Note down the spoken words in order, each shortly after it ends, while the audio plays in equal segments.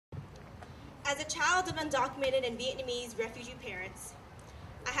As a child of undocumented and Vietnamese refugee parents,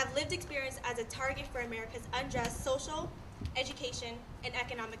 I have lived experience as a target for America's unjust social, education, and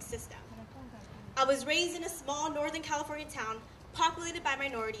economic system. I was raised in a small Northern California town populated by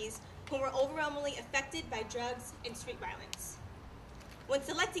minorities who were overwhelmingly affected by drugs and street violence. When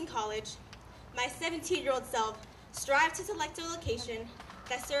selecting college, my 17-year-old self strived to select a location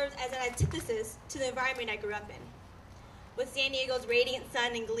that served as an antithesis to the environment I grew up in. With San Diego's radiant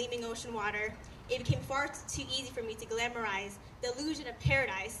sun and gleaming ocean water, it became far too easy for me to glamorize the illusion of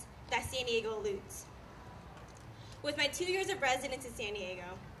paradise that San Diego eludes. With my 2 years of residence in San Diego,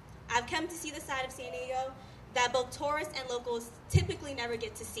 I've come to see the side of San Diego that both tourists and locals typically never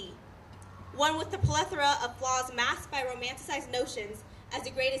get to see. One with a plethora of flaws masked by romanticized notions as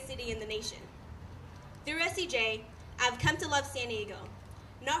the greatest city in the nation. Through SEJ, I've come to love San Diego,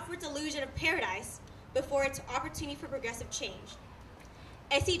 not for its illusion of paradise, but for its opportunity for progressive change.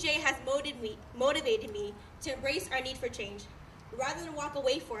 SEJ has motivated me to embrace our need for change, rather than walk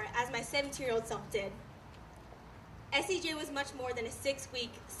away for it as my 17-year-old self did. SEJ was much more than a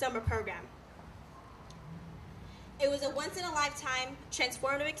 6-week summer program. It was a once-in-a-lifetime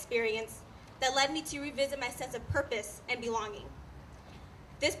transformative experience that led me to revisit my sense of purpose and belonging.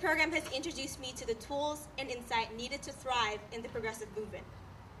 This program has introduced me to the tools and insight needed to thrive in the progressive movement.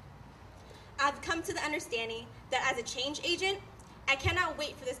 I've come to the understanding that as a change agent, I cannot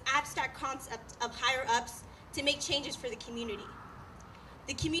wait for this abstract concept of higher-ups to make changes for the community.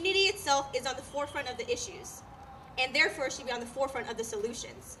 The community itself is on the forefront of the issues, and therefore should be on the forefront of the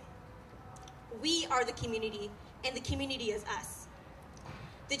solutions. We are the community, and the community is us.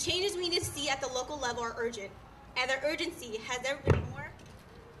 The changes we need to see at the local level are urgent, and their urgency has never been more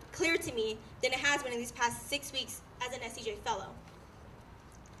clear to me than it has been in these past 6 weeks as an SEJ fellow.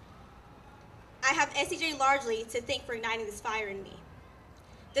 I have SEJ largely to thank for igniting this fire in me.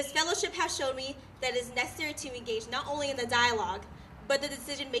 This fellowship has shown me that it is necessary to engage not only in the dialogue, but the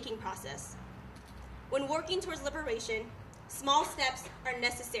decision-making process. When working towards liberation, small steps are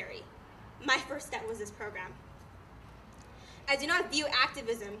necessary. My first step was this program. I do not view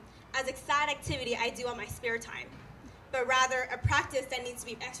activism as a side activity I do on my spare time, but rather a practice that needs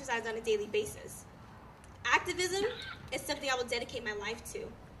to be exercised on a daily basis. Activism is something I will dedicate my life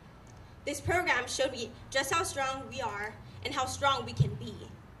to. This program showed me just how strong we are and how strong we can be.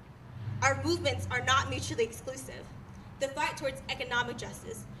 Our movements are not mutually exclusive. The fight towards economic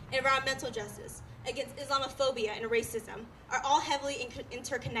justice, environmental justice, against Islamophobia and racism are all heavily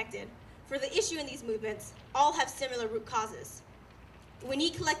interconnected. For the issue in these movements, all have similar root causes. We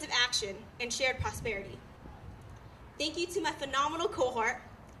need collective action and shared prosperity. Thank you to my phenomenal cohort,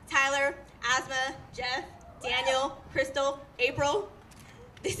 Tyler, Asma, Jeff, Daniel, Crystal, April.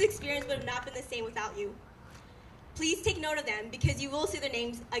 This experience would have not been the same without you. Please take note of them because you will see their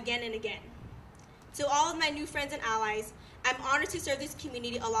names again and again. To all of my new friends and allies, I'm honored to serve this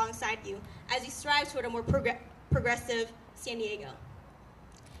community alongside you as we strive toward a more progressive San Diego.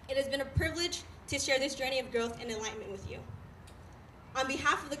 It has been a privilege to share this journey of growth and enlightenment with you. On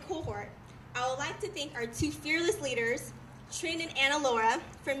behalf of the cohort, I would like to thank our two fearless leaders, Trin and Anna Laura,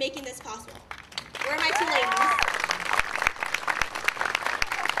 for making this possible. Where are my two ladies?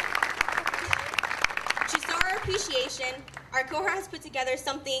 To show our appreciation, our cohort has put together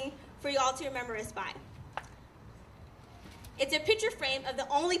something for you all to remember us by. It's a picture frame of the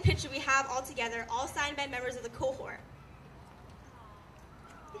only picture we have all together, all signed by members of the cohort.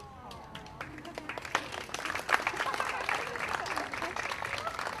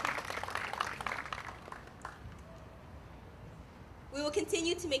 We will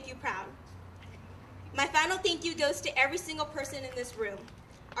continue to make you proud. My final thank you goes to every single person in this room,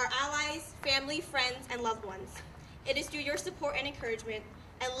 our allies, family, friends, and loved ones. It is through your support and encouragement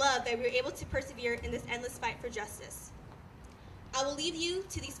and love that we are able to persevere in this endless fight for justice. I will leave you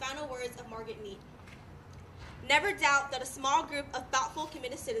to these final words of Margaret Mead. Never doubt that a small group of thoughtful,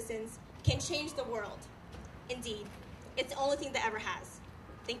 committed citizens can change the world. Indeed, it's the only thing that ever has.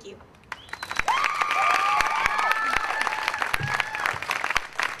 Thank you.